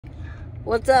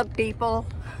What's up, people?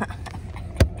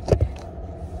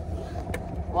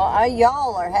 Well,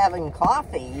 y'all are having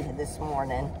coffee this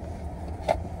morning.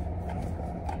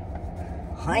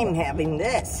 I'm having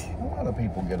this. A lot of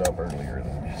people get up earlier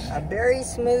than this. A berry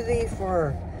smoothie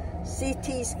for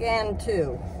CT scan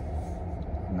 2.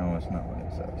 No, it's not what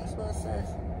it That's says. what it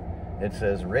says. It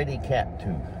says Ready Cat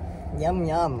 2. Yum,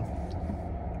 yum.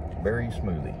 Berry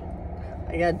smoothie.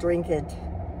 I gotta drink it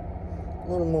a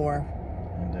little more.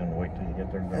 And then wait till you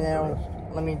get there and drink And the then rest.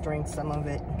 let me drink some of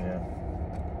it. Yeah.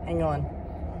 Hang on.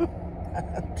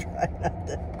 I'm trying not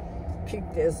to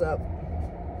pick this up.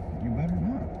 You better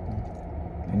not.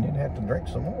 And you'd have to drink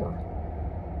some more.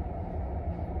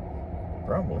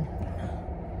 Probably.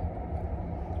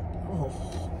 Oh.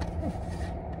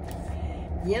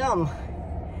 Yum.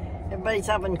 Everybody's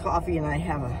having coffee and I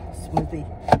have a smoothie.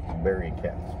 Berry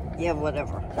Cat. Yeah,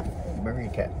 whatever. Berry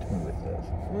Cat 2 it says.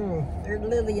 There's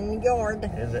Lily in the yard.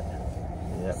 Is it?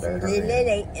 Yeah, See there's her.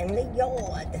 Lily in the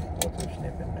yard. What's her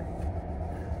sniffing there?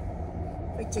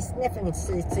 What you sniffing,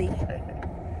 Susie?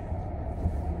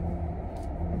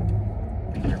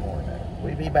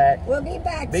 We'll be back. We'll be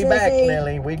back, Be Susie. back,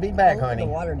 Millie. We'll be back, Look at honey.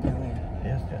 the water down there.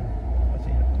 Yes, Jen. I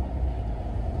see it.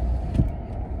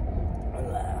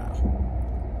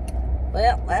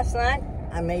 Well, last night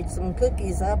I made some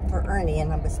cookies up for Ernie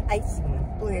and I was icing them.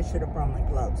 Boy, I should have brought my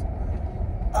gloves.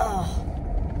 Oh,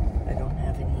 I don't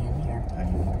have any in here. I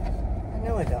know. I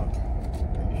know I don't.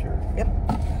 Are you sure? Yep.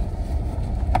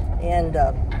 And,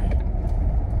 I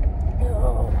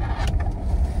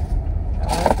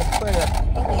wanted to put a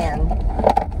pan.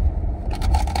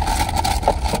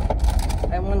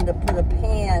 I wanted to put a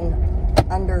pan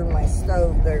under my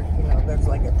stove. There, you know, there's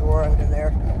like a drawer under there.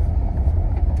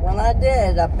 When I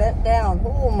did, I bent down.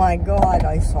 Oh my God,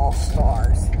 I saw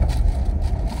stars.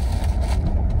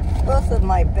 Both of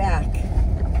my back,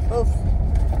 both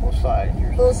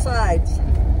sides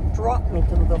dropped me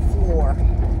to the floor.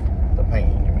 The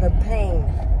pain, you mean? The pain.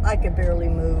 I could barely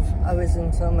move. I was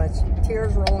in so much.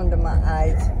 Tears rolling to my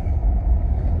eyes.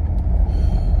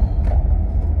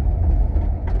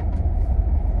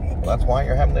 Well, that's why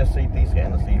you're having this CT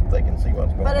scan, to see if they can see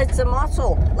what's going on. But it's a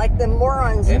muscle, like the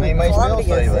morons in And they may still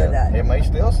Columbia say said that. It may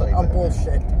still say Oh, that.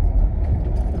 bullshit.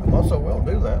 The muscle will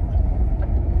do that.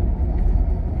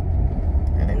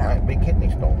 And it might be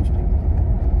kidney stones, too.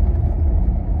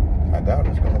 I doubt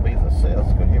it's going to be the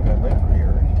cyst, because you've had that for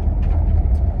years.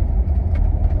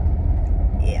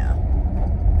 Yeah.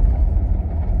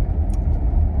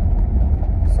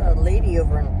 So a lady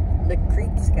over in the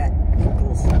creek's got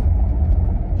eagles.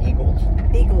 Eagles?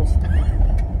 Eagles.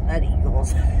 Not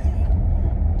eagles.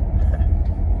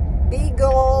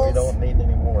 Beagles. We don't need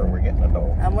any more. We're getting a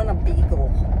dog. I want a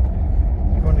beagle.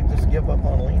 You going to just give up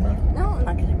on Lena? No, I'm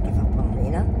not going to give up on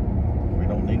Lena. We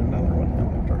don't need another one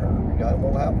after her.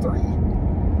 We'll have 3.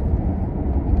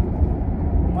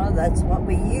 Well, that's what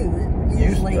we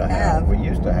usually have. We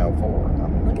used to have 4. I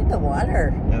mean, Look at the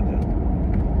water. yeah,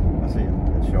 I see it.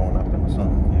 It's showing up in the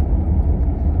sun.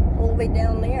 Yeah. All the way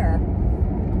down there.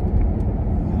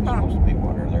 There's supposed to be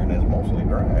water there, and it's mostly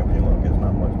dry. If you look, it's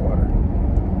not much water.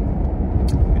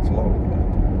 It's low.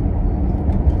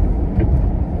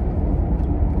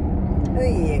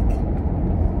 Yuck.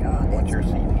 God, Want it's your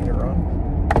seat cold. heater on?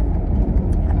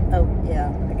 Oh, yeah.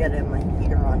 I got to have my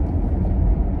heater on.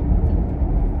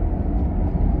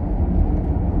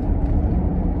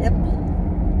 Yep.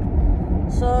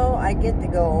 So I get to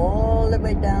go all the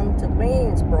way down to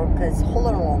Waynesboro because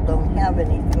Holland don't have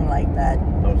anything like that.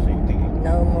 No CT.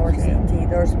 No more CT.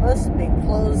 They're supposed to be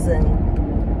closing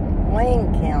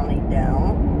Wayne County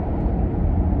down.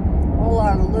 All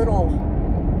our little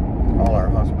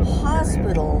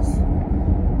hospitals,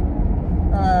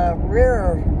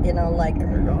 rear, you know, like They're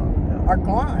gone. Yeah. are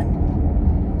gone.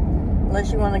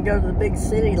 Unless you want to go to the big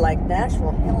city like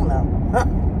Nashville, hell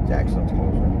no. Jackson's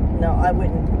closer. No, I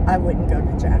wouldn't go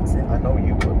to Jackson. I know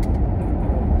you would.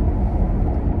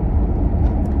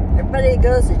 Everybody who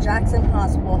goes to Jackson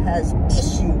Hospital has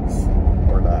issues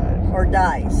Or dies. or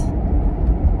dies.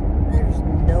 There's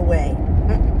no way.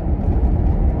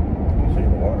 You see the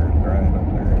water's drying up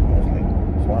there. It's mostly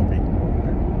swampy over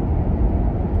there.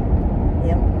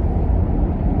 Yep.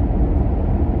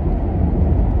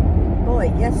 Boy,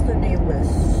 yesterday was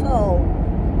so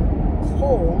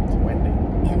cold Windy.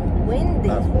 and windy.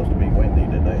 Not supposed to be windy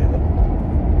today, though.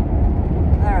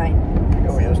 All right.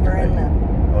 Go Since we're in yesterday.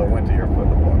 the- Oh, I went to your foot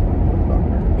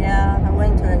doctor. Yeah, I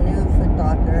went to a new foot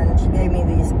doctor and she gave me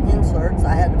these inserts.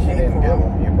 I had to She pay didn't for give them.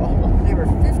 them. You bought them. They were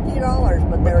 $50,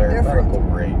 but they were They're different. medical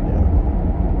grade,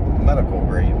 yeah. Medical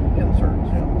grade inserts,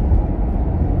 yeah.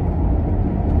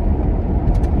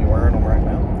 You wearing them right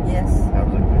now? Yes. How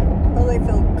does it feel? Well, they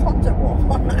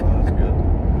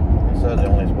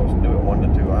supposed to do it 1 to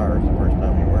 2 hours the first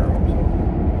time you wear them. So.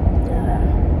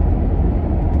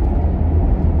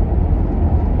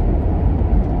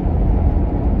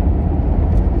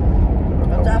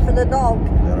 Watch out for the dog. Is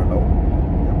that a dog?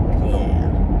 Yeah.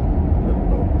 Little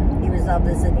dog. He was out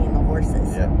visiting the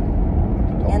horses. Yeah.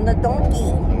 And the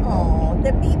donkey. Oh,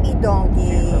 the baby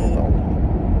donkey. Little donkey.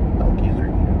 Donkeys are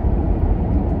cute.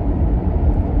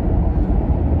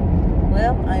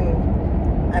 Well,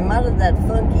 I'm out of that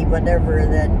funky whatever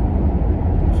that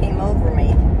came over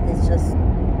me. It's just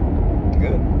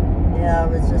Good. yeah, I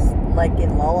was just like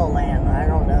in La La Land. I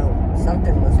don't know.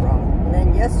 Something was wrong. And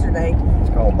then yesterday It's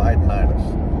called Bidenitis.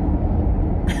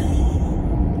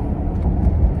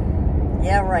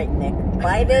 yeah, right, Nick.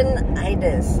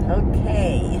 Bidenitis.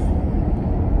 Okay.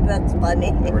 That's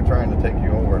funny. They were trying to take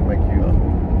you over and make you a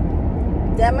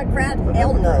Democrat?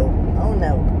 Hell no. Oh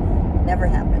no. Never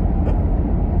happened.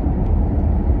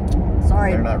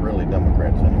 Sorry. They're not really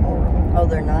Democrats anymore. Oh,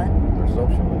 they're not? They're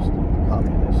socialists and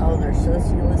communists. Oh, they're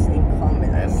socialists and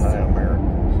communists.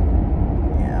 Anti-Americans.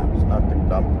 Yeah. It's not the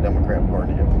Democrat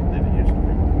Party that it used to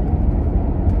be.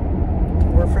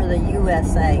 We're for the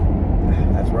USA.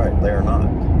 That's right, they are not.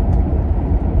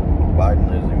 Biden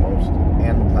is the most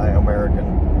anti-American,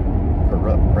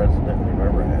 corrupt president we've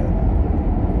ever had.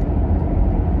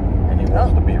 And he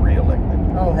wants to be reelected.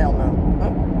 Oh, hell no.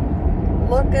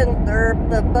 Looking,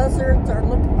 the buzzards are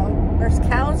looking. Oh, there's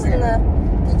cows in the.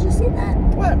 Did you see that?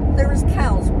 What? There was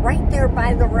cows right there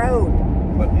by the road.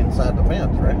 But inside the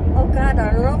fence, right? Oh God,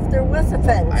 I don't know if there was a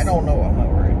fence. I don't know, I'm not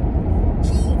worried.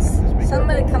 Jeez, be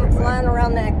somebody careful come on the way flying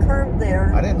around that curve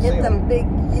there. I didn't see Hit them big,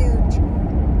 huge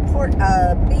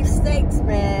beef steaks,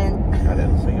 man. I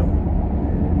didn't see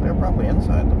them. They're probably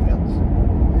inside the fence.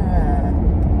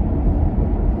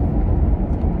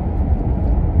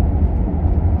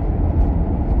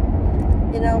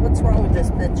 You know, what's wrong with this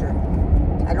picture?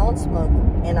 I don't smoke,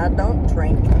 and I don't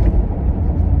drink,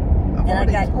 and I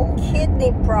got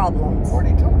kidney problems. I've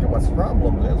already told you what the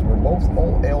problem is. We're both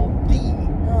OLD.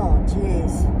 Oh,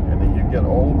 jeez. And then you get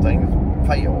old, things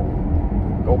fail,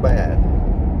 go bad.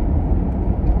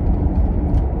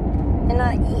 And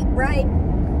I eat right.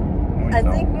 I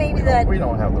think maybe we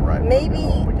don't have the right. Maybe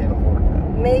we can't afford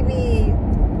that. Maybe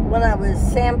when I was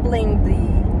sampling the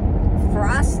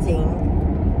frosting,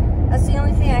 that's the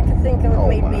only thing I could think of that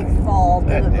made me fall to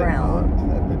the ground.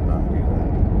 That did not do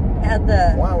that. Had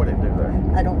the. Why would it do that?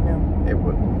 I don't know. It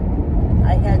wouldn't.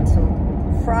 I had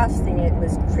some frosting. It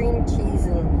was cream cheese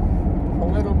and a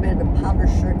little bit of powdered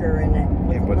sugar in it,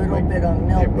 with a little bit of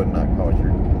milk. It would not cause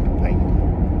your pain.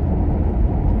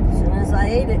 As soon as I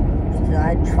ate it,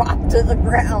 I dropped to the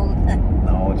ground.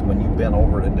 No, it's when you bent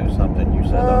over to do something. You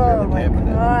said under the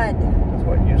cabinet. Oh my God! That's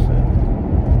what you said.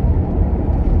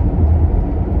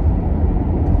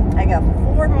 I got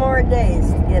 4 more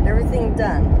days to get everything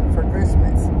done for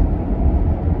Christmas.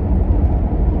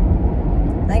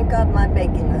 Thank God my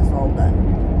baking is all done.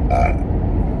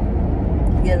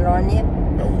 You get it on you?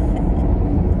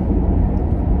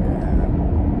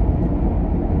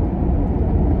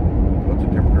 What's the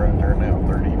temperature out there now?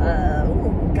 30? Oh,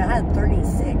 God,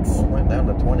 36. Well, it went down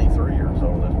to 23 or so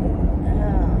this morning.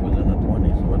 It was in the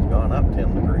 20s, so it's gone up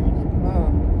 10 degrees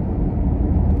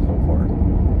so far.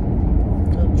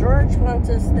 So George wants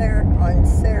us there on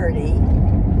Saturday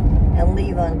and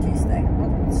leave on Tuesday. Well,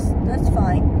 that's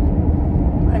fine.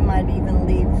 I might even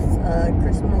leave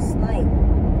Christmas night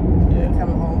and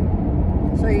come home.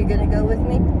 So are you going to go with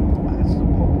me? I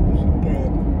suppose.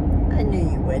 Good. I knew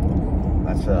you would.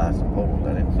 I said I suppose.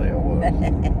 I didn't say I was. I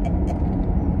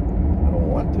don't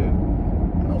want to.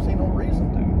 I don't see no reason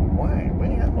to. Why? We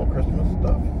ain't got no Christmas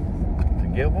stuff to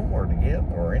give them or to get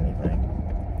or anything.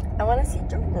 I want to see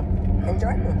Jordan and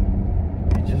Jordan.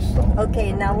 You just saw.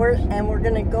 Okay, now we're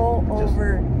gonna go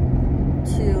over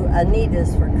to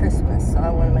Anita's for Christmas. So I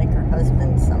want to make her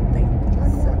husband something.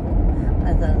 So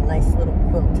I thought a nice little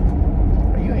quilt.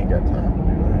 You ain't got time to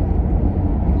do that.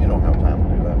 You don't have time to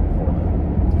do that before then.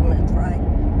 I'm gonna try.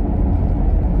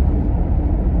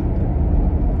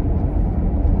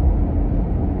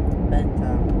 But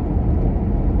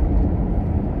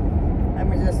I'm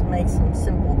gonna just make some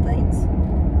simple things.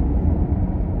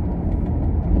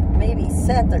 Maybe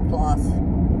Santa Claus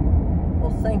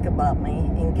will think about me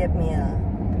and get me a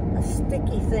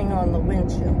sticky thing on the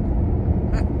windshield.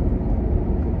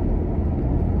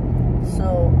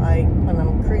 So when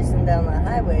I'm cruising down the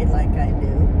highway like I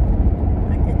do,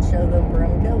 I can show them where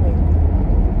I'm going.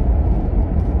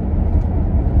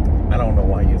 I don't know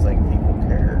why you think people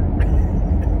care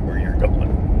where you're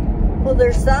going. Well,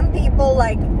 there's some people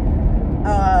like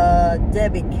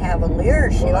Debbie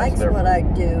Cavalier. She likes what I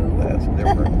do. That's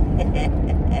different.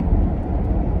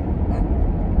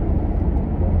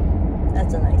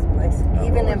 That's a nice place. I've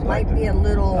Even it always might liked be a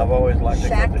little I've always liked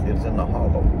shack. it because it's in the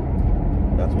hollow.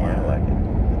 That's why I like it.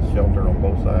 It's sheltered on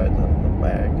both sides and the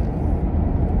back.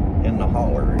 In the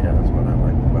holler, yeah, that's what I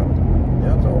like about it.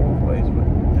 Yeah, it's an old place, but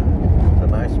yeah, it's a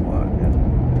nice spot, yeah.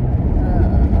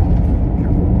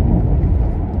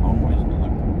 Long ways to the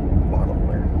bottom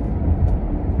there.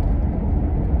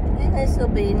 And this will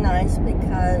be nice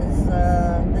because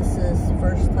this is the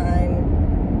first time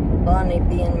Bonnie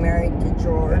being married to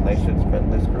George. And they should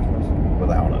spend this Christmas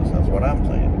without us. That's what I'm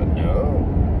saying. But no.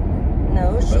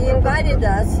 No, she invited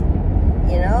us.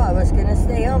 You know, I was going to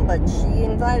stay home, but she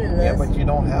invited us. Yeah, but you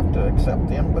don't have to accept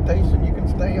the invitation. You can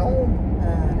stay home.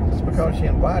 Just because she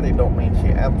invited don't mean she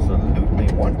absolutely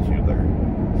wants you there.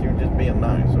 She was just being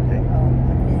nice, okay? Oh,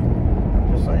 okay.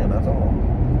 Just saying, that's all.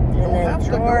 You And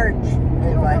then George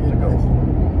invited us.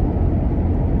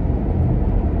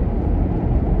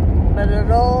 But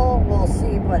it all, we'll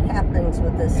see what happens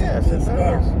with this Yes, it does.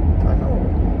 scam. I know.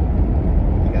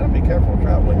 You got to be careful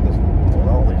traveling with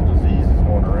all these diseases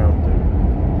going around too.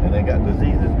 And they got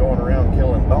diseases going around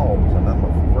killing dogs, and I'm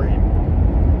afraid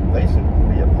they should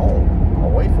be at home,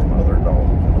 away from other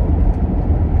dogs, you know.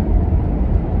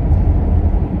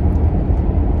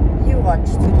 You watch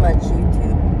too much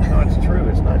YouTube. No, it's true.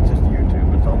 It's not just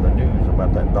YouTube. It's on the news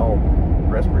about that dog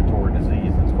respiratory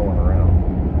disease that's going around.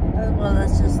 Well,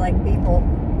 that's just like people.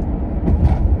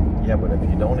 Yeah, but if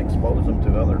you don't expose them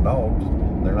to other dogs,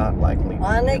 they're not likely to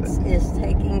Onyx get it. is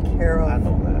taking care of. I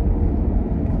know that.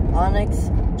 Onyx,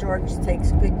 George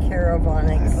takes good care of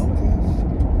Onyx. I know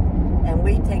this. And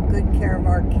we take good care of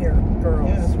our girls.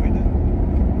 Yes, we do.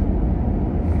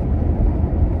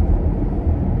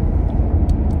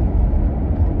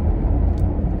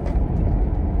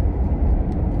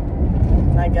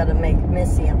 And I gotta make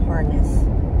Missy a harness.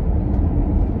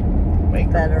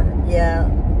 Make Better. Yeah.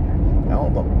 All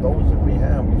those that we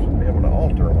have, we should be able to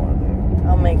alter one.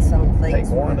 I'll make some Take things.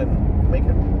 one and make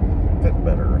it fit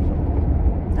better or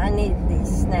something. I need these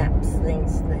snaps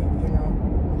things that, you know,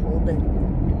 hold it.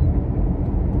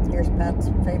 Here's Pat's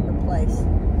favorite place.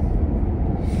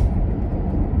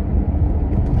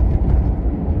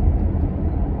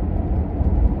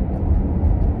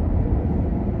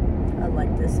 I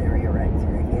like this area right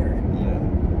through here. Yeah.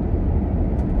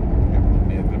 It would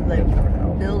be a good place for a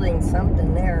house. Building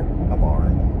something there. A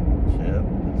barn. Shed.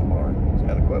 It's a barn. It's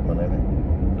got equipment in it.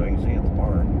 So you can see it's a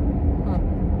barn.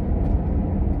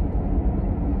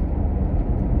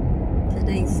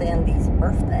 Today's Sandy's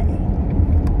birthday.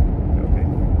 Okay.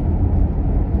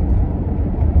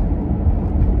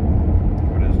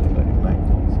 What is today?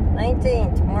 19th.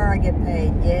 19. Tomorrow I get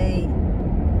paid. Yay.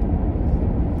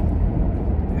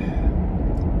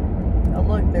 Oh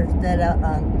look, there's dead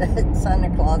Santa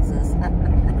Clauses.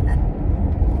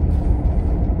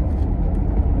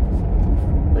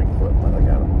 Bigfoot, I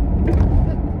got him.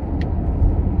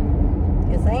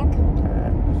 You think?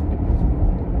 Just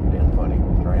being funny.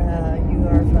 Trying. You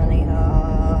are funny.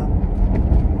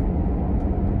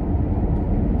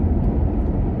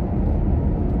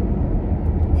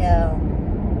 Yeah,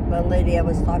 the lady I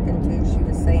was talking to, she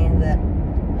was saying that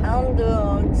hound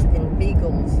dogs and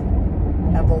beagles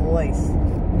have a voice.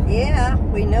 Yeah,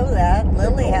 we know that.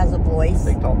 Lily has a voice.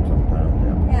 They talk sometimes,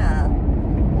 yeah. Yeah.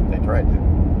 They try to.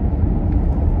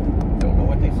 Don't know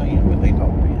what they're saying, but they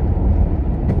talk to you.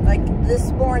 Like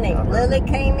this morning, Lily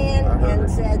came in and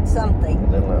said something.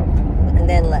 And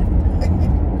then left.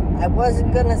 I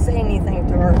wasn't going to say anything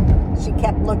to her. She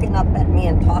kept looking up at me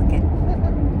and talking.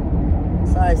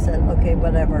 So I said, okay,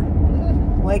 whatever.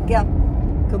 Wake up.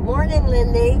 Good morning,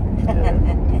 Lily.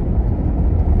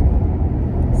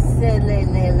 Silly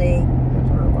Lily. That's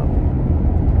her mom.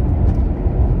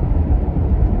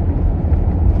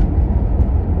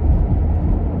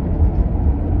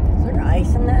 Is there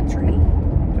ice in that tree?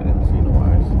 I didn't see no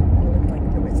ice. It looked like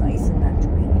there was ice in that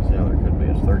tree. Yeah, there could be.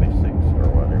 It's 36 or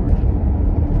whatever.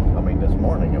 I mean, this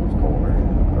morning it was colder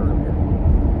earlier.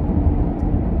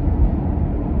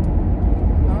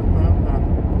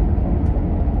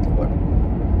 What?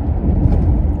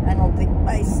 I don't think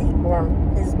my seat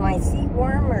warm. Is my seat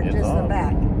warm or It's just the on.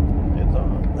 back? It's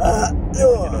on.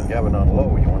 You don't have it on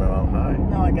low. You want it on high.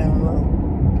 No, I got it low.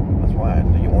 That's why.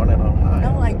 Do you want it on high?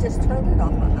 No, I just turned it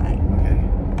off on high. Okay.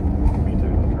 Me too.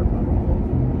 I'll turn mine on low.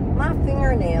 My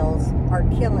fingernails are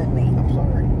killing me. I'm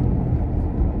sorry.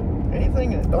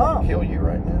 Anything that don't kill you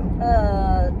right now.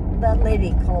 That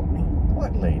lady called me.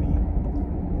 What lady?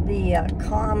 The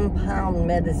compound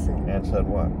medicine. And said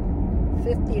what?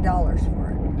 $50 for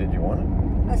it. Did you want it?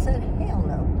 I said, hell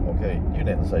no. Okay, you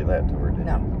didn't say that to her, did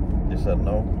No. you? You said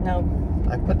no? No.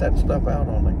 I put that stuff out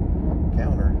on the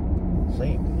counter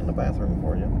sink in the bathroom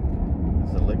for you.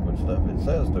 It's the liquid stuff. It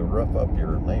says to rough up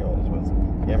your nails with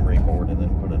emery board and then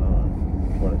put it on.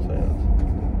 That's what it says.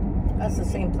 That's the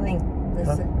same thing.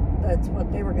 Huh? That's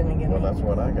what they were going to give Well, me. that's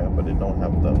what I got, but it don't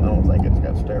have the, I don't think it's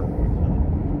got steroids in it.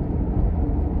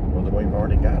 Well, then we've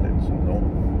already got it, so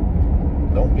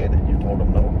don't get it. You told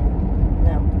them no.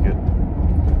 No. Good.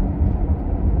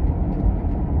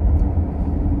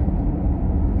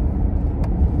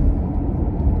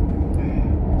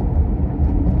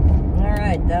 All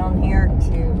right, down here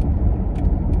to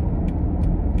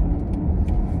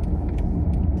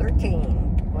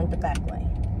 13. Went the back way.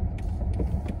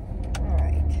 All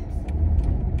right.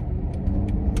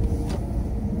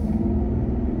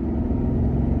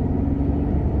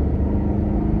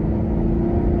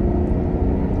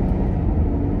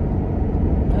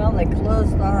 Well, they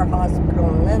closed our hospital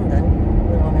in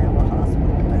Linden. We don't have a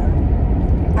hospital there.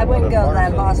 I wouldn't go to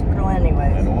that hospital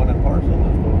anyways. And the one in Parsons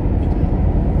is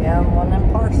closed. Yeah, one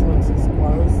in Parsons is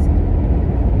closed.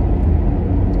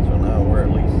 So now we're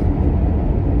at least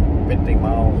 50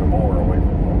 miles or more away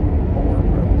from more.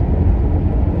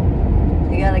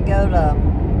 You gotta go to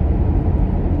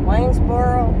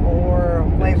Waynesboro or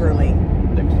Waverly.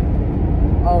 Dixon.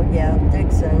 Oh yeah,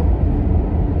 Dixon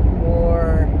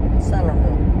or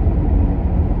Centerville.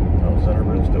 Oh,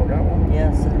 Centerville still got one?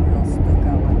 Yeah, Centerville still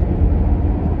got one.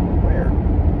 Where?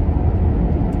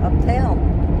 Uptown.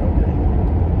 Okay.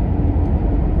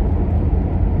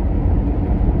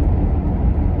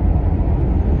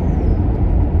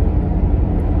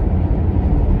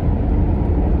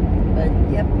 But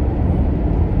yep,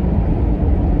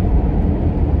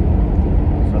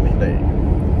 Sunny day.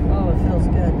 oh, it feels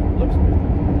good. Looks good.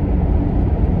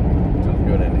 Feels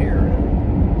good in here.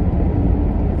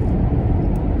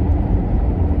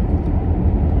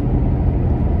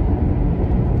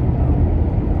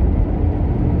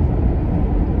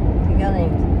 You got any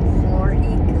floor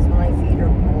heat? Because my feet are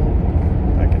cold.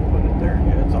 I can put it there.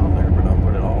 Yeah, it's on there, but I'll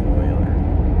put it all the way there.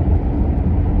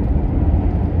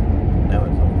 Now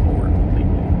it's on forward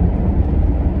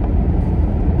completely.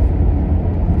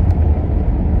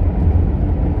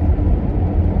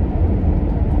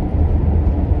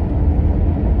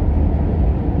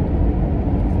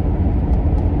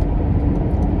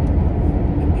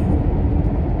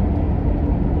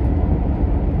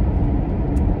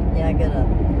 Yeah, I got a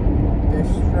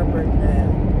distributor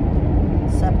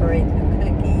to separate the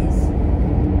cookies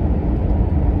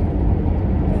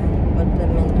and put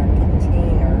them in their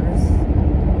containers.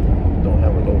 Don't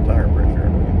have a low tire pressure.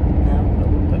 No. No,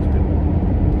 that's good.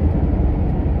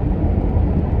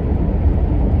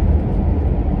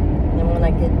 And when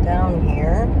I get down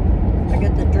here, I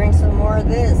get to drink some more of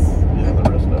this. Yeah,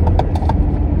 the rest of it.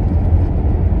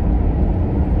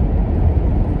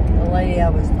 The lady I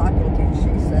was talking to,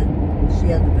 she said she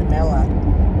had the vanilla.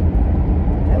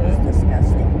 That was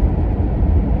disgusting.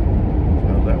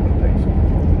 How's that one taste?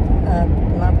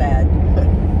 Not bad.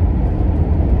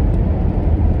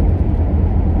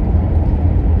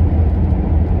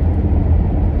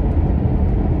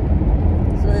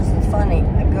 So this is funny.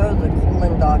 I go to the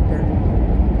colon doctor.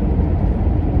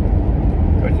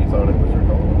 Because you thought it was your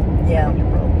colon. Yeah. Your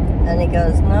problem. And he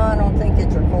goes, no, I don't think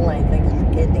it's your colon. I think it's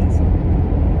your kidneys.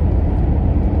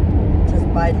 Just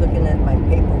by looking at my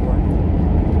paperwork.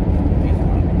 He's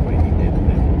not the way he did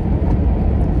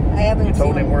it. I haven't You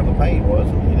told seen him where the pain was,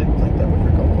 and he didn't think that was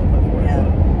your colon. That's where Yeah.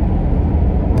 it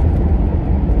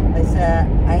I said,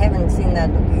 I haven't seen that.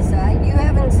 He said, you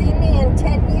haven't seen me in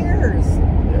 10 years. was.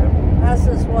 Yeah. I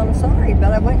says, well, I'm sorry,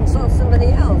 but I went and saw somebody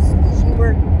else because you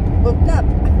were booked up.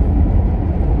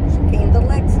 She came to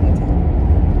Lexington.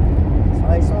 So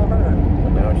I saw her. But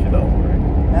now she don't, right?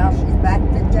 Now she's back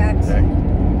to Jackson. Jackson.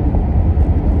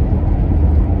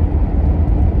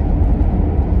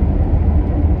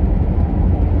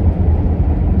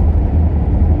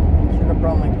 Should have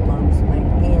brought my gloves. My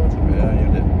hands were Yeah, you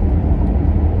did.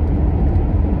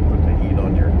 Put the heat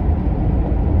on your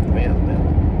van then.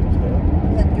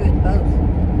 You had to do it both.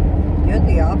 You're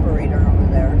the operator over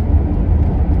there.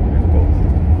 You're both.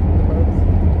 Both.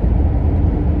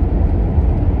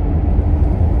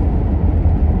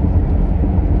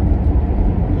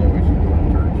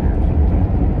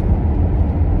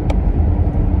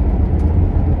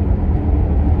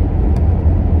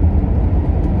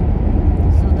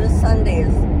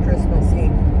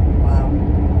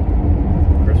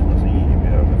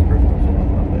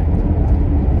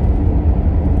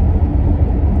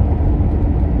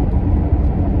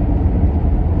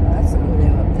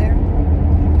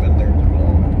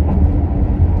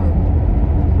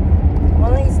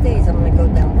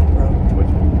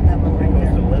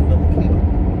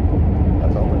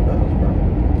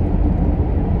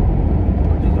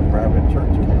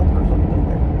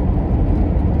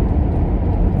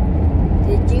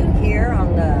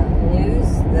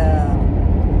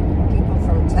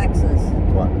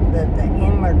 that the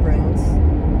immigrants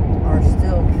are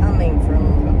still coming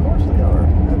from. Of course they are.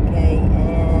 Okay,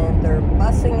 and they're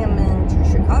busing them into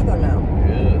Chicago now.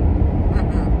 Good. I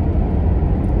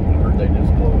heard they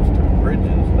just closed 2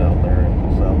 bridges down there in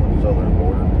the southern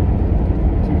border.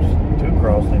 Two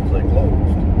crossings they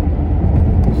closed.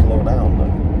 Slow down the.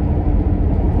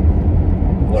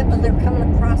 Yeah, but they're coming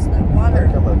across that water.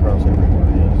 They're coming across everywhere,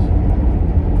 yes.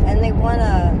 And they want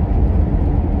to.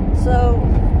 So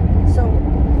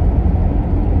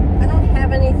I don't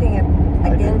have anything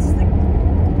against the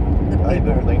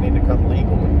people. They need to come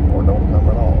legally or don't come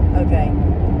at all. Okay.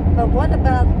 But what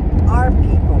about our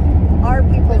people? Our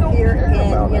people here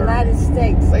in the United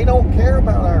States. They don't care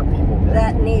about our people.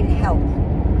 That need help.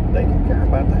 They don't care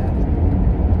about that.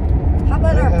 How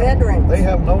about our veterans? They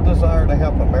have no desire to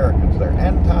help Americans. They're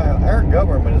our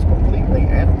government is completely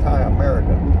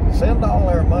anti-American. Send all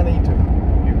their money to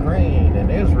Ukraine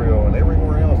and Israel and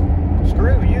everywhere else.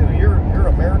 Screw you. You're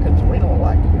Americans. We don't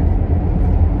like you.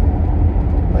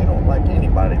 They don't like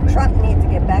anybody. Trump needs to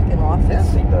get back in office.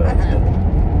 Yes, he does.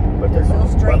 But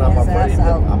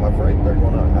I'm afraid they're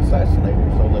going to assassinate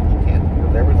him so that he can't,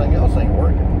 because everything else ain't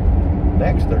working.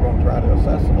 Next, they're going to try to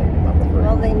assassinate him, I'm afraid.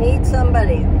 Well, they need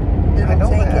somebody that'll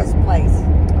take his place.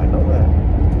 I know that.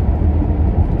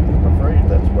 I'm afraid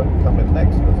that's what's coming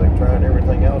next, because they've tried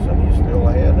everything else and he's still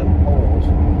ahead in the polls.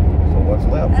 So what's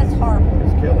left? That's horrible.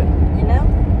 It's killing him. You know?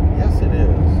 Yes, it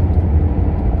is.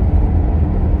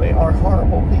 They are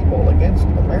horrible people against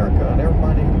America and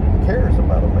everybody who cares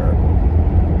about America.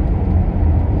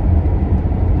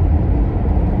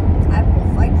 I will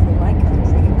fight for my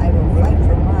country. I will fight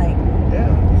for my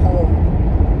home.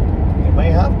 You may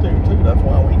have to, too. That's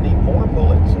why we need more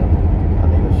bullets. And I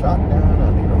need a shotgun. I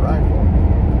need a rifle.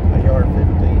 A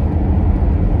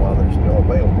AR-15 while they're still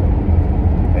available.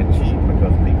 And cheap,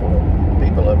 because people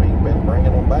have even been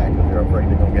bringing them back because they're afraid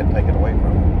they're going to get taken away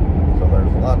from them. So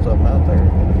there's lots of them out there at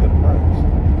a good price.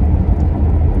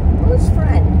 Whose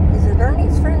friend? Is it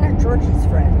Ernie's friend or Georgie's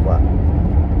friend? What?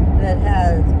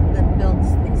 That builds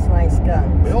these nice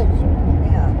guns. Builds them?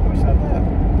 Yeah. Who said that?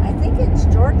 I think it's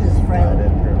George's friend. I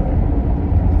didn't hear that.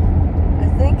 I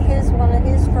think one of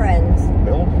his friends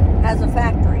builds has a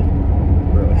factory.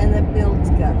 Really? And that builds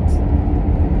guns.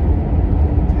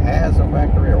 Has a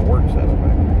factory or works at a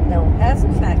factory? No, has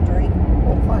a factory.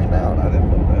 We'll find out. I didn't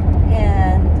know that.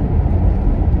 And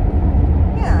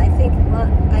yeah, I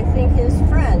think his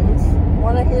friends,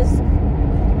 one of his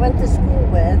went to school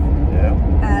with,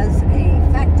 has a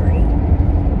factory.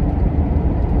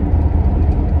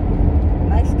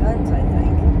 Nice guns, I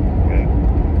think. Okay.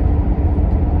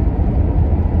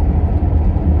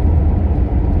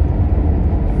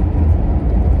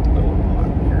 A little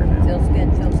hot here now. Feels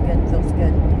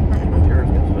good. Yours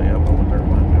can stay up over there,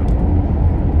 mine goes.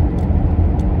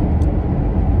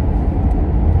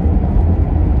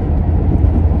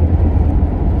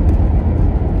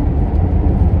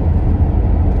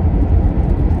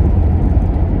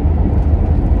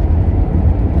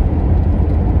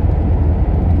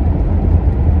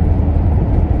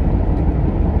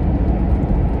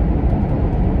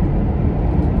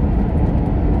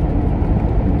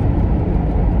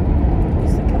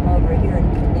 Used to come over here and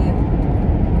canoe.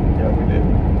 Yeah, we did.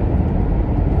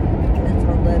 Kids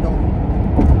were little.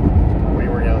 We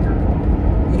were younger.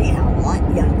 Yeah, a lot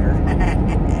younger.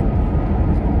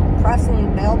 Crossing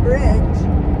Bell Bridge.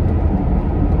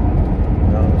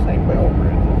 No, this ain't Bell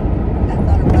Bridge. I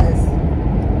thought it was.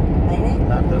 Ain't it?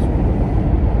 Not this one.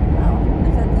 No, I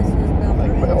thought this was Bell I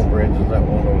think Bridge. Bell Bridge is that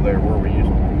one over there where we used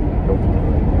to go to.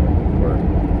 Where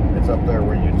it's up there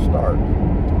where you'd start.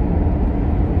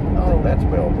 I think that's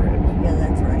Bell Bridge. Yeah,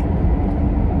 that's right.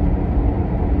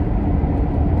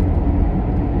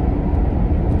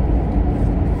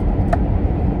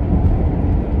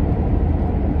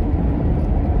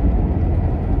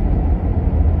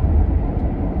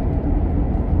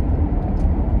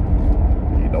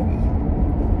 You know,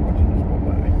 watching this go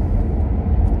by.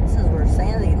 This is where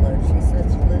Sandy lives. She says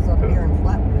she lives up here in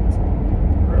Flatwoods.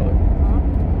 Really? Huh?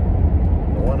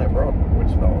 The one that brought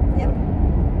which dog? Yep.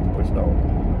 Which dog?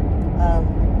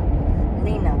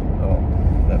 Lena.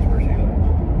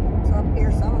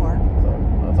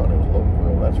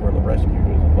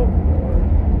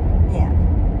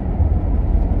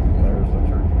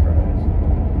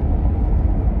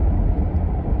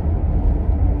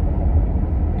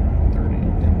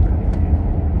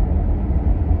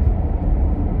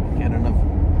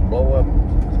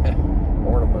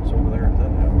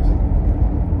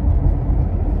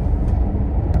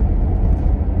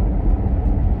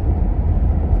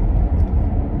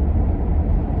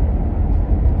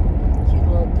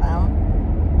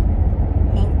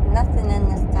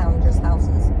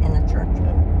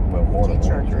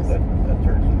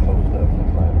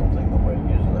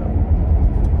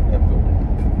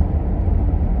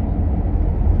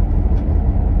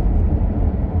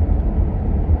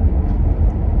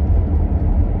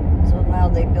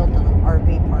 they built an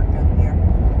RV park up here.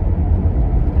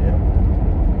 Yeah.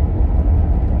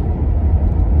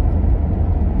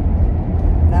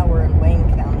 Now we're in Wayne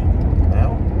County.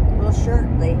 Now? Well,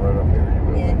 shortly. Right up here, you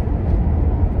will. Yeah.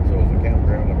 So is the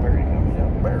campground up there? You come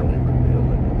down barely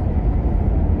revealed it.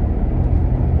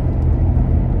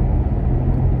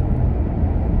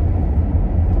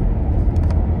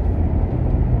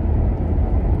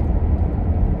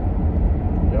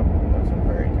 Yep, that's in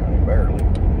Perry County, barely.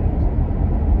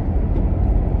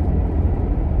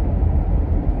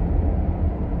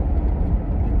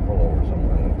 Pull over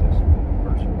somewhere and let this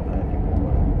person behind you go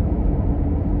by.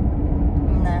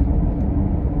 Nah.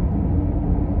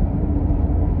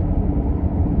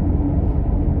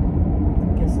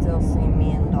 You can still see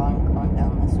me and Don going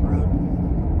down this road.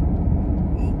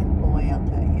 Eek, boy, I'll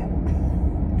tell you.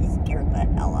 He scared the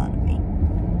hell out of me.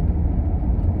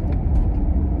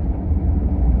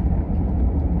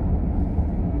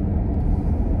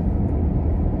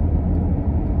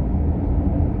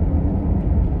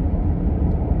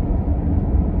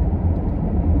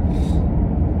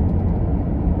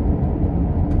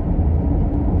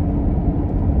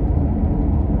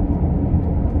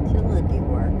 Utility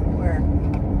work, where?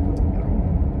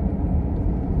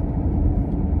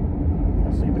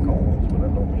 I see the cones, but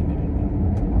that don't mean anything.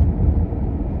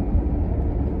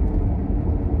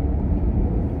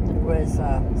 There was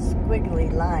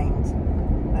squiggly lines.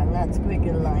 Not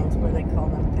squiggly lines, what do they call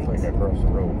them It's things? like across the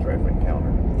road, traffic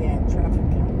counter. Yeah, traffic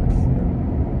counters.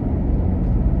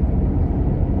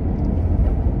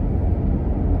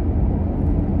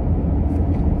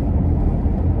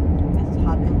 It's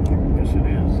hot in here. Yes, it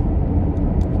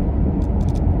is.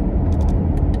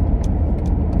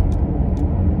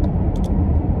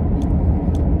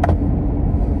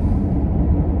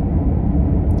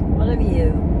 What have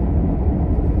you?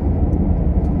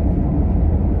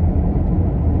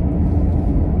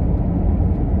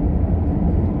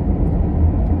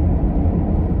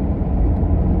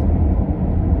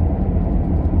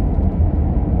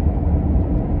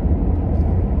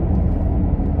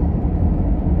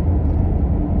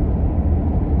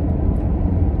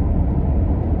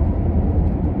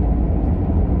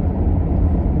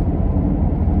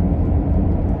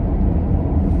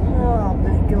 Oh, I'll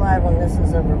be glad when this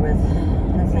is over with.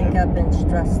 I think Yeah. I've been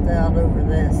stressed out over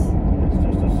this It's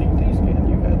just a CT scan.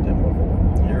 You've had them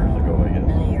before. Years ago, I guess.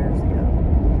 many years ago.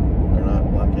 They're not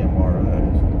like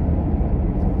MRIs.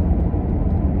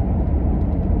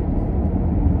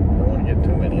 You don't want to get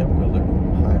too many of them because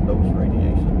they're high dose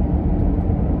radiation.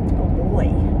 Oh boy.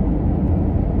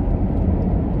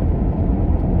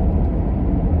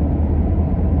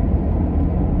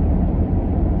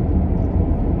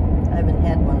 I haven't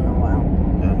had one in a while.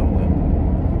 I know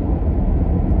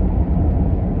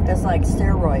that. It's like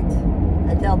steroids.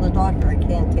 I tell the doctor I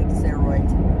can't take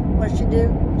steroids. What she do?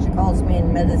 She calls me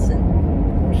in medicine.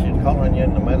 Well, she's calling you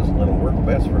in the medicine that'll work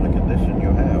best for the condition you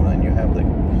have, and you have the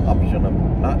option of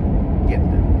not getting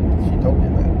it. She told you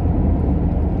that.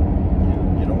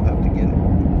 You don't have to get it.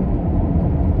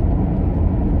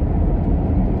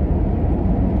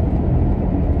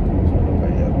 So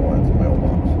nobody had one. It's a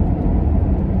mailbox.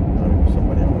 Not even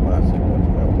somebody on a bicycle. It's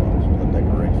a mailbox with a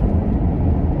decoration.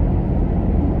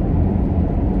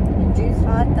 You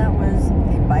thought that was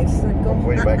a bicycle?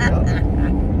 Way back up.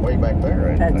 Way back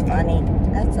there. That's funny.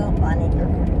 That's so funny.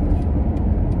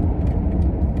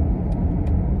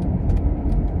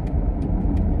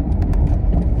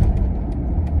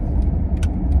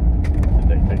 Did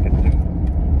they take it too?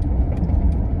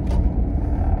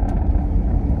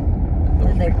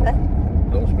 Did they what?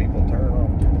 Those people turn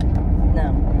off too. No,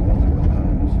 The ones that were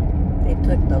behind us. they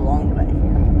took the long way.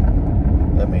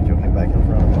 That means you'll get back in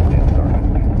front of them and start.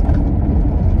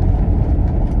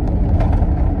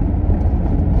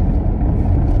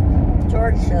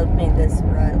 George showed me this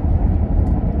road.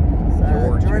 So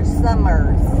George. George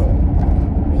Summers. Oh,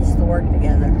 We used to work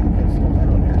together. it's slow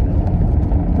down here now.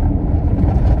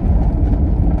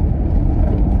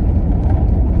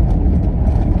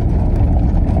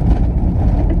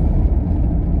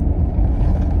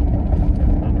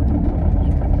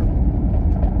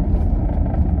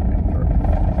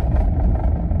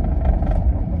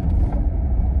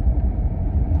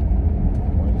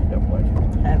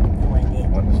 I have no idea.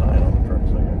 What the sign on the truck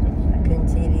say? I couldn't Couldn't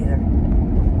see it either.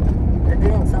 They're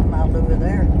doing something out over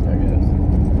there. see. I guess.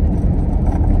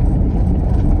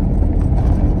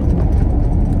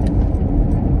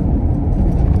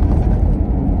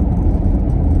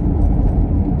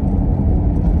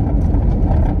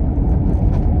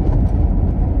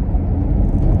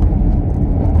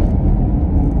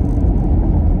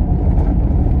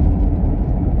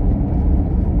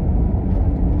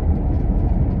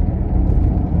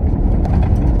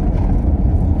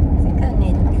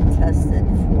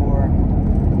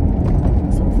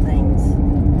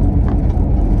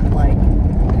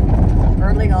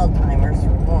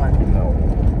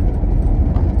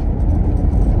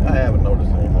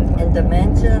 and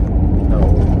dementia? No,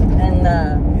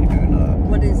 And you do not.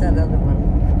 what is that other one?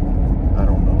 I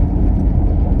don't know.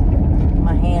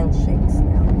 My hand shakes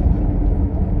now.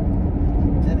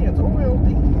 Jenny, it's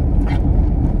OLD.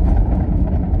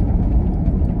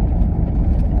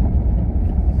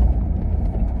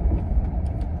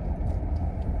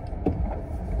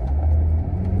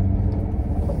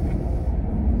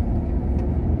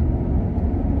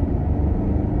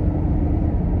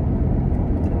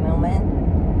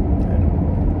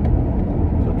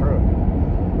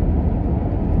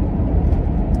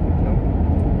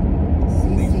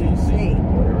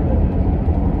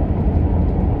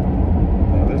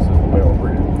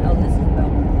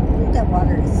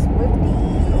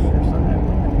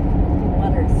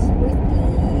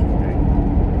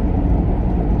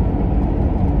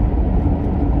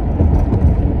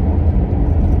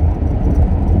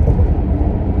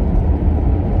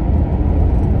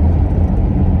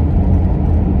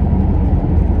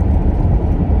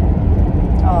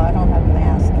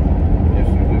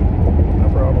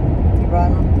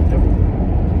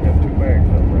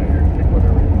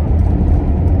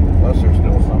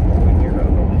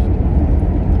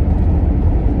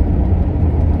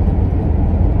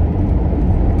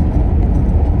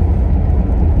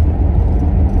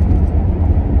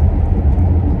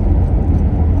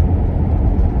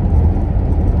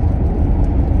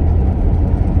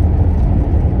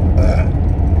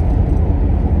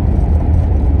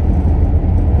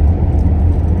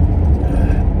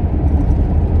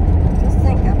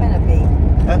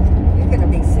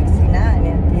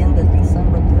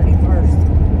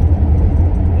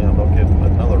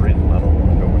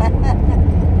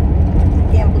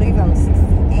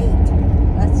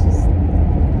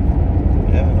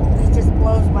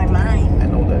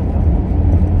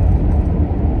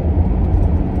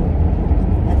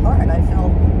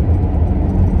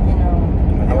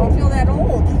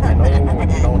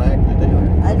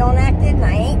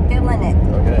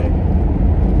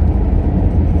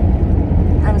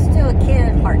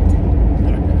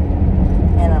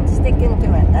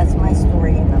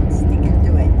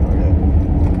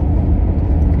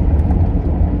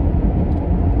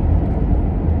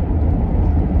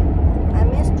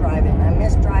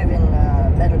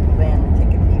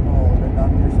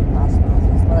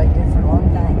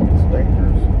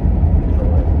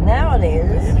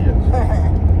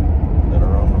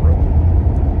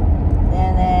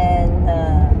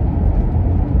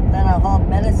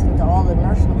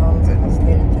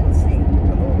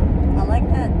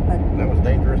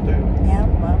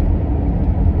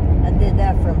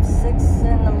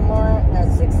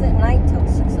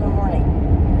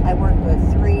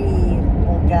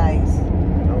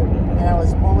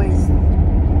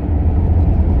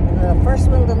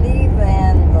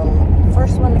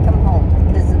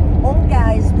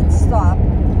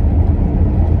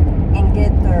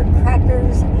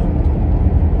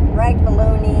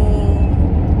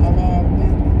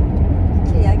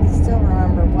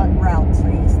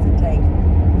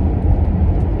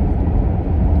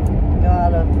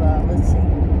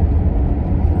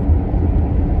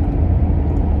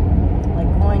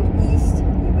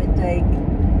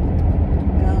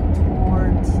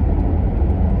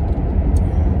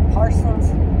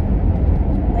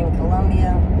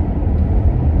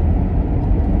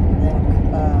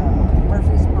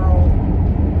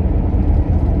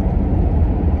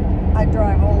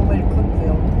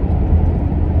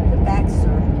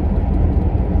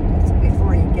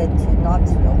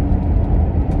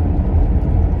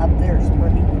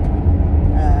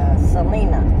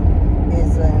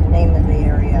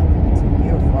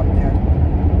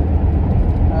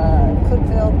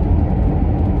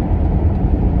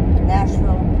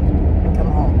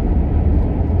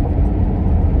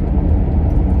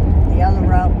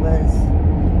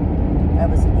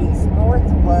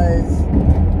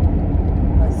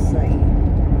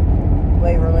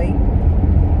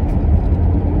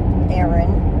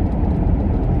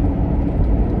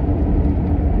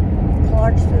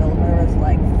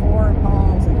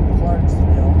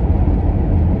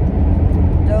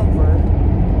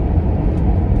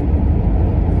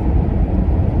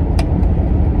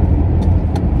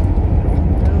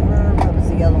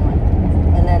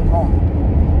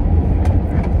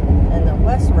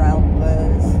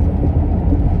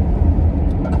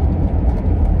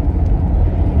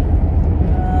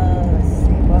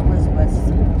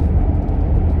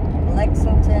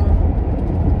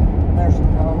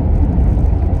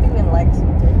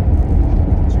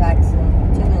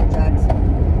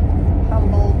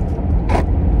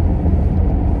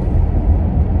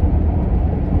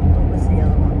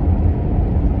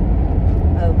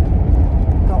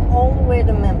 way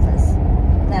to Memphis.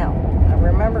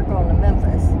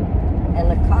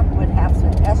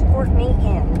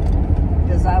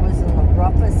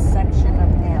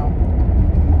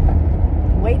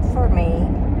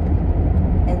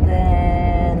 And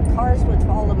then cars would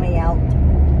follow me out.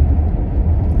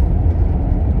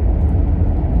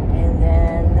 And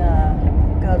then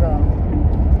go to,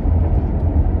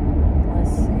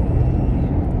 let's see,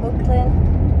 Oakland.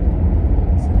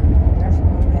 So there's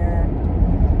one there.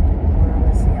 Where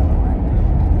was the other one?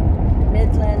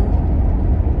 Midland,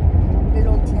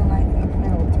 Middleton, I think,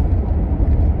 Middleton.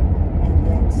 And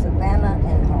then Savannah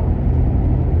and home.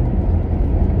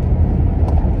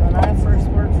 When I first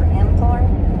worked for Amcar,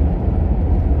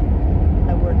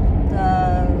 I worked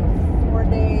 4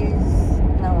 days,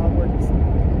 no, I worked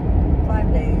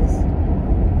 5 days,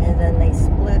 and then they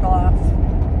split off,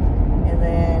 and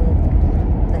then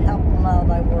to help them out,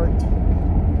 I worked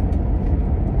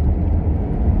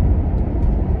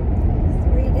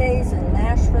 3 days in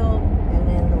Nashville, and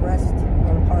then the rest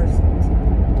in Parsons.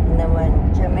 And then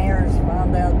when Jim Ayers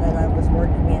found out that I was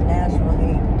working in Nashville,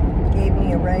 he gave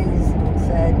me a raise and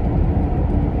said,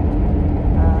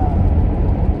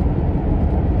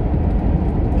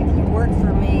 if you work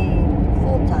for me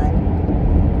full-time,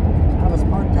 I was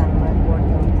part-time, I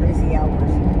worked on crazy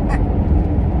hours.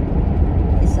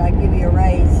 He said, I'll give you a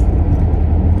raise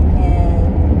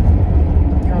and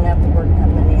you don't have to work that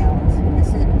many hours. I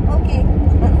said, okay.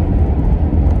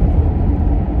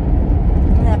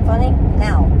 Isn't that funny?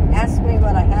 Now, ask me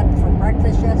what I had for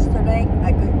breakfast yesterday.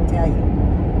 I couldn't tell you.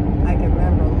 I can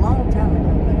remember a long time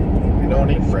ago, but I can't remember. You don't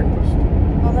eat breakfast.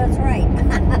 Oh, that's right.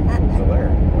 So there.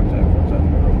 What's that? What's that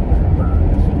bird over there? Bird.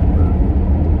 This is a bird.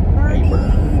 Birdie, Hey,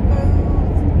 bird. move.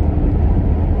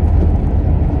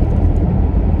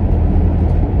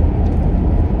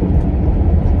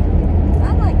 I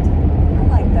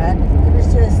liked that. It was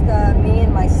just me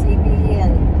and my CB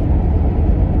and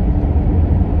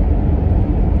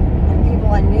people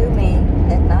that knew me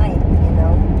at night, you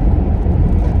know.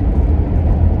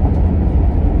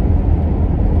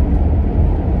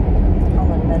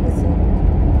 Hauling medicine.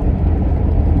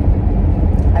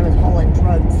 I was hauling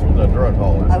drugs. The drug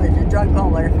hauler. I was a drug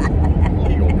hauler.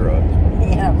 Legal drugs.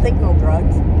 Yeah, legal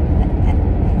drugs.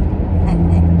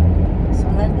 That's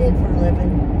what I did for a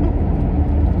living.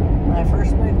 When I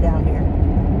first moved down here.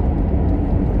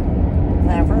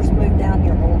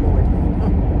 Oh Lord.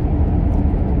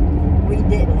 We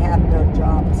didn't have no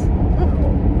jobs. We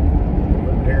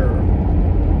moved here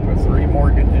with 3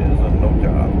 mortgages and no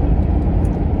job.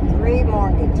 3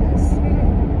 mortgages.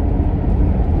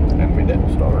 And we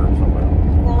didn't starve somehow.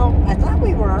 No, I thought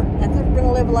we were. I thought we were going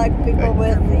to live like people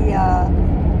with the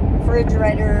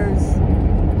refrigerators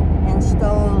and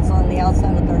stoves on the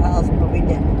outside of their house, but we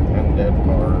didn't. And dead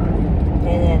cars.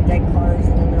 And then dead cars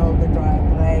in the middle of the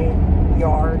driveway,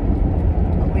 yard,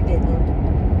 but we didn't.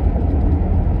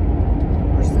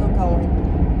 We're still going.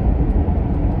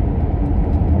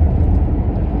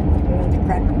 We went to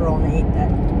Cracker Barrel and ate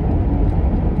that,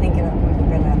 thinking that we were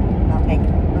going to not make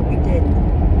it, but we did.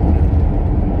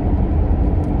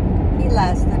 He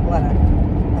lasted, what, a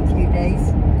few days?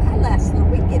 I lasted a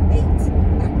week at Bates. It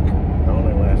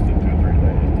only lasted 2 or 3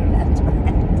 days. Yeah. That's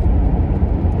right.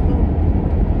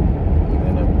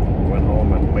 And I went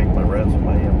home and made my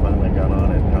resume and finally got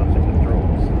on at Johnson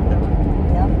Controls.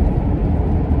 Yep.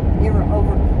 You were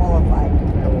overqualified.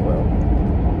 Hell well.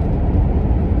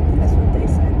 That's what they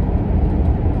said.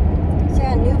 See,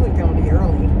 I knew we were going to be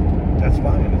early. That's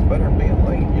fine. It's better than being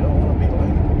late. You don't want to be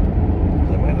late.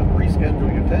 They might have to reschedule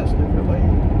your test if you're late.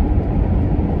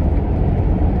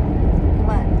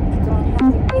 What? I don't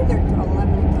have to be there till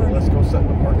 11:30. Let's go sit in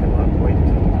the parking lot and wait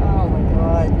till. Oh my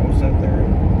God. Go sit there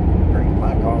and drink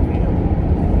my coffee and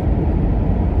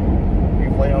you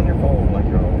play on your phone like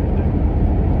you always do.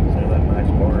 See that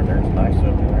nice bar, there's nice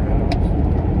up in their house.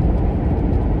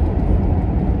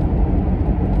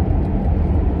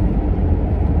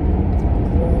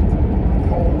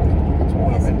 Cold. It's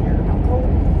warm Yes, in here. I'm cold.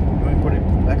 Let me put it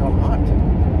back on hot.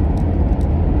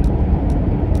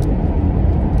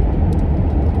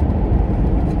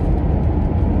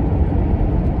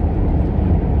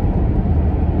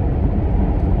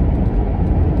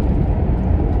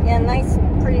 Yeah, nice,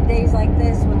 pretty days like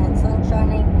this when it's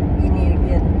sunshiny, you need to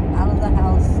get out of the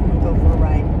house and go for a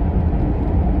ride.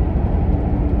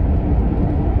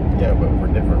 Yeah, but for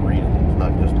different reasons,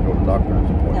 not just to go to doctor's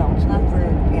appointments. No, it's not for,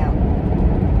 yeah.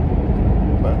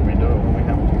 But we do it when we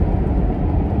have to.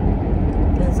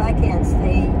 Because I can't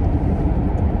stay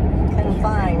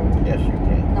confined. Yes, you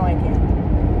can. No, I can't.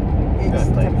 It's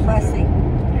Got things to do. depressing.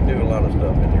 You do a lot of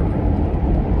stuff in your room.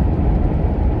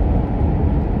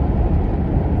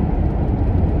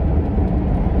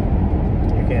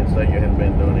 You can't say you haven't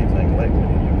been doing anything lately.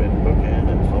 You've been cooking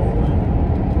and sewing.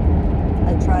 I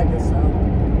tried to sew.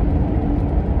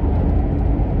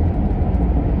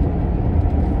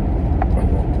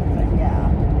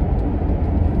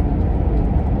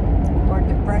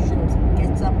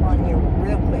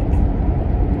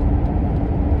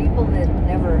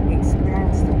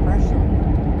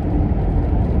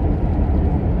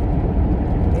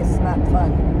 not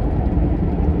fun.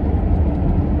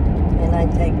 And I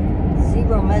take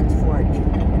 0 meds for it.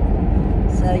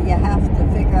 So you have to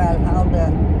figure out how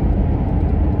to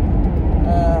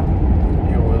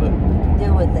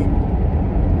deal with it.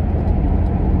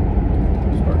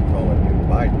 Start calling you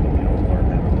Biden if you don't learn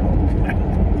how to talk.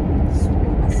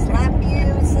 Slap you,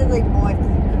 silly boy.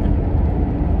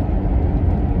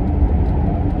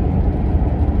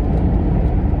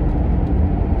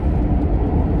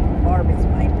 Barbie's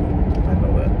white. I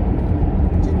know that.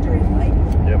 Ginger is white.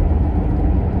 Yep.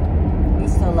 We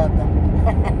still love them.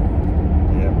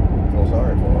 Yep. Feel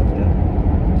sorry for them, yeah.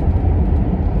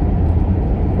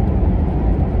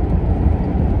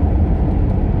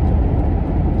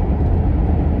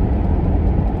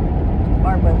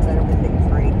 Barb wants everything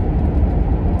free.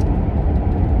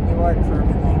 You work for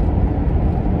everything.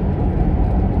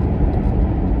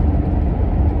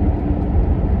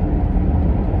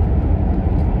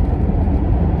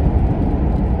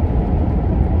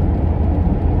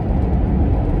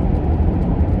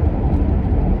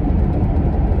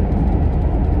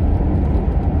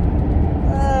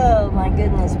 Oh my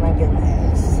goodness, my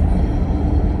goodness.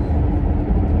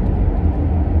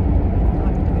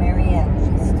 Talk to Marianne.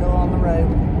 She's still on the road.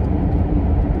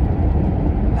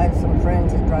 I have some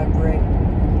friends that drive rig.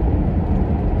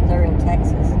 They're in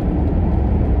Texas.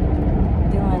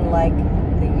 Doing like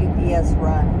the UPS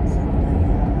runs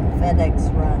and the FedEx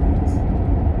runs.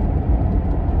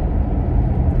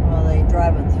 Well, they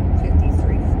drive a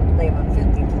 53, they have a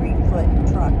 53-foot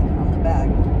truck on the back.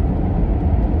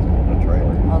 On the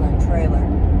trailer. On a trailer.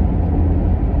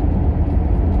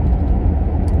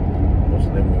 Most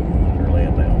of them are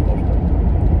laying down, most of them.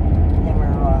 They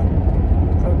were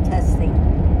protesting.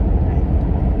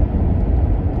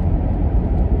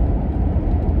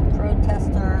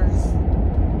 Protesters.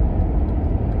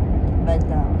 But I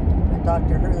talked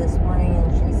to her this morning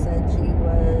and she said she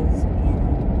was in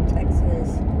Texas,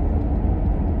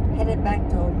 headed back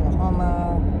to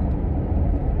Oklahoma,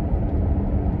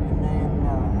 and then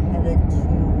headed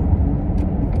to,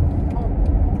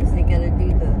 because they got to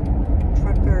do the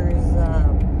truckers'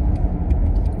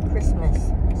 Christmas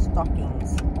stockings.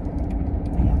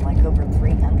 They have like over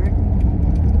 300.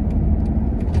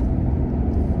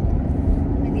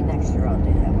 Maybe next year I'll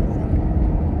do that with them.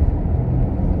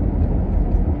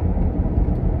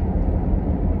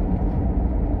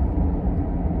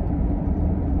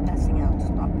 Passing out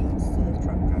stockings to the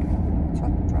truck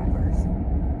drivers.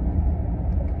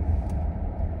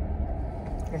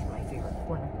 Here's my favorite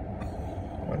corner.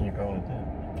 What do you call it then?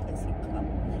 Because he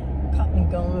caught me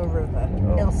going over the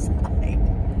hillside.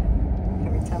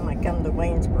 Every time I come to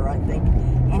Waynesboro, I think.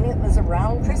 And it was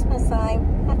around Christmas time.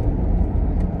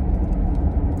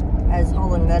 I was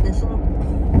hauling medicine,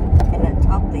 and at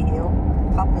top of the hill,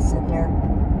 cop was sitting there,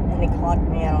 and he clocked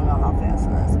me. I don't know how fast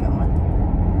I was going.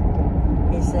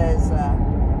 He says,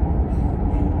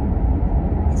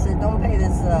 don't pay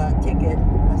this ticket.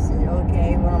 I said,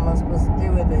 okay, what am I supposed to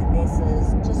do with it? And he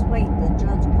says, just wait, the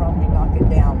judge will probably knock it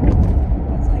down. I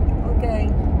was like, okay.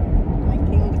 I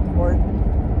came to court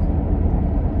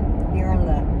here in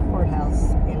the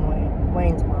courthouse in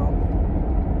Waynesboro.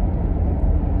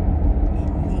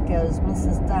 And he goes,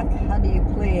 Mrs. Duck, how do you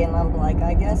plead? And I'm like,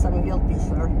 I guess I'm guilty,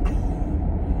 sir.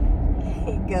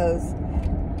 He goes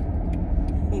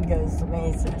to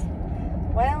me, he says,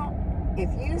 well, if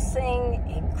you sing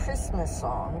a Christmas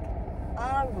song,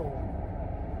 I will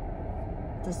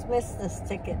dismiss this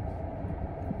ticket.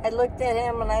 I looked at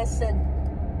him and I said,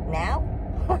 now?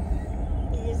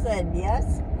 He said,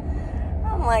 yes.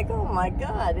 I'm like, oh my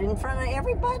God, in front of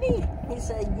everybody? He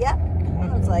said, yep. I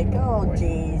was like, oh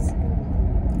geez.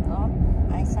 Oh,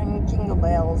 I sang Jingle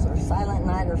Bells or Silent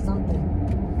Night or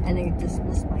something. And he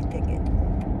dismissed my ticket.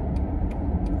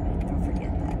 Don't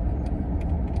forget that.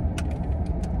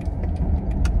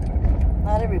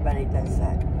 Not everybody does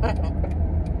that.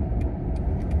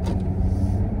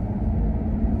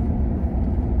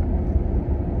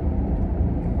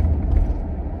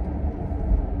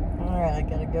 Alright, I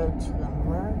gotta go to the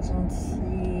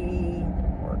emergency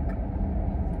Park.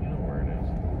 You know where it is.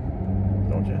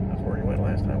 Don't you? That's where you went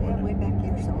last time, wasn't it? way back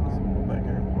here somewhere. Go back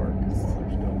there and park while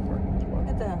there's still a parking spot.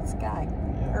 Look at the sky.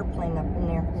 Yeah. Airplane up in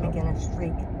there making a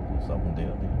streak. Something did,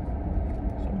 yeah.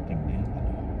 Something did.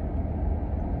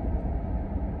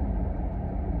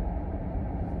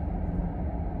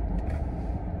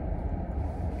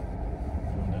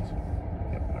 Oh, that's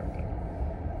kept parking.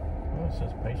 Well, it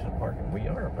says patient parking. We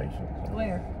are a patient. So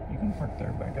Where? you can park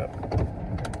there, back up. Okay,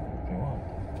 if you want.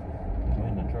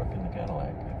 Between the truck and the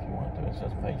Cadillac, if you want to. It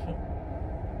says patient.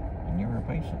 And you're a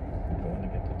patient. You're going to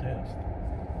get the test.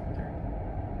 There.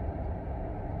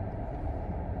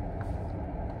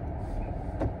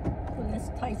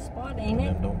 tight spot, ain't it?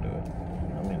 Then don't do it.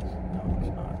 I mean, no, it's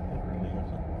not. It really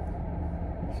isn't.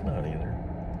 It's not either.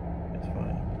 It's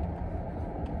fine.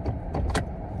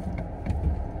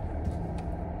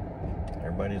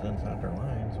 Everybody's inside their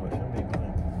line, so it should be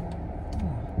fine.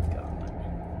 Oh, God.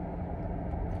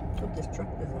 Hope this truck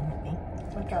doesn't hit me.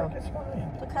 The truck is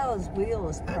fine. Look how his wheel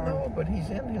is I turned. know, but he's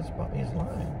in his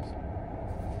lines.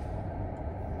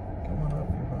 Come on up,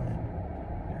 you're fine.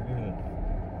 You're good.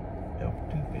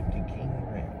 F-250 King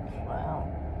Ranch. Wow.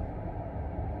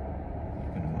 You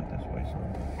could have went this way, son.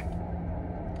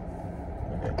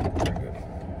 Okay, you're good.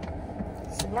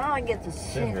 So now I get to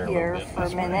sit here here a little bit. for a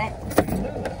That's fine. minute. You can do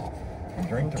that. And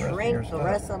drink the rest of your stuff.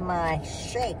 Rest of my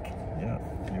shake. Yeah,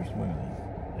 your smoothie.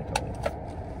 They call it.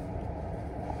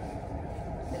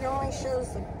 It only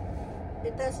shows the.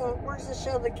 It doesn't. Where's it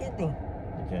show the kidney?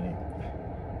 Jenny,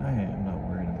 I am not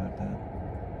worried about that.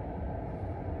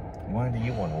 Why do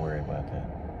you want to worry about that?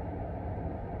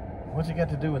 What's it got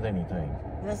to do with anything?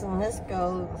 Doesn't this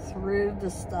go through the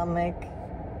stomach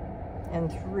and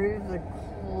through the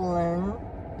colon?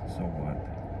 So what?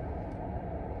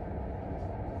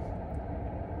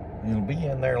 It'll be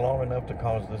in there long enough to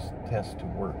cause this test to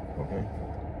work, okay?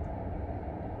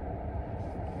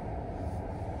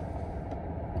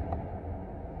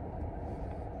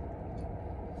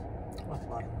 What's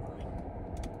bottom line?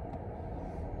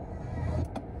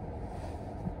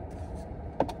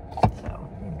 So,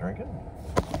 You want to drink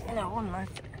it? no, I'm not.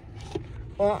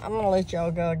 Well, I'm gonna let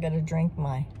y'all go. I gotta drink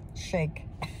my shake.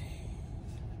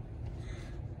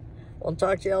 We'll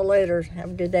talk to y'all later.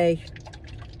 Have a good day.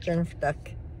 Jennifer Duck.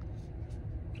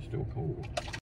 Still cold.